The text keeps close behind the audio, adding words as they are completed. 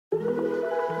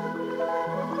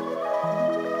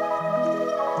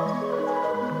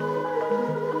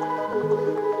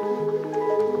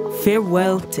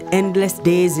Farewell to endless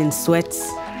days in sweats,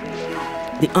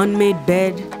 the unmade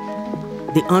bed,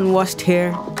 the unwashed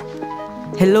hair.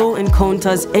 Hello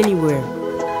encounters anywhere.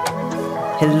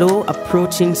 Hello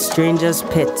approaching strangers'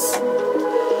 pets.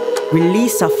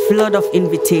 Release a flood of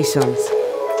invitations,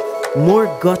 more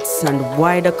guts and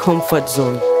wider comfort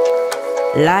zone.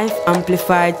 Life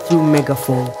amplified through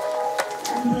megaphone.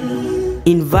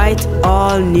 Invite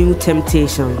all new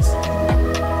temptations.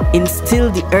 Instill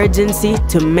the urgency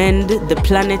to mend the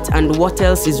planet and what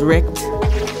else is wrecked.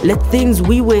 Let things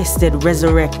we wasted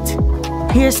resurrect.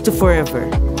 Here's to forever,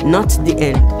 not the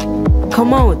end.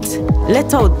 Come out,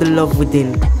 let out the love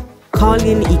within. Call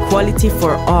in equality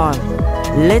for all.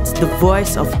 Let the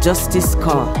voice of justice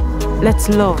call. Let's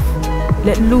love,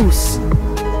 let loose,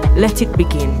 let it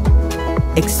begin.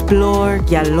 Explore,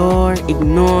 galore,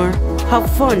 ignore,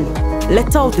 have fun,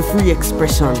 let out the free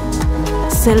expression.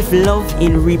 Self-love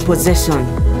in repossession.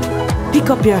 Pick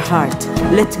up your heart,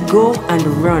 let go and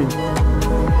run.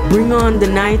 Bring on the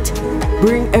night,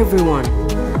 bring everyone.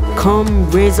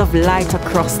 Come, rays of light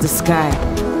across the sky.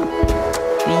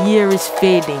 The year is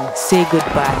fading, say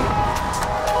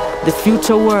goodbye. The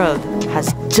future world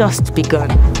has just begun.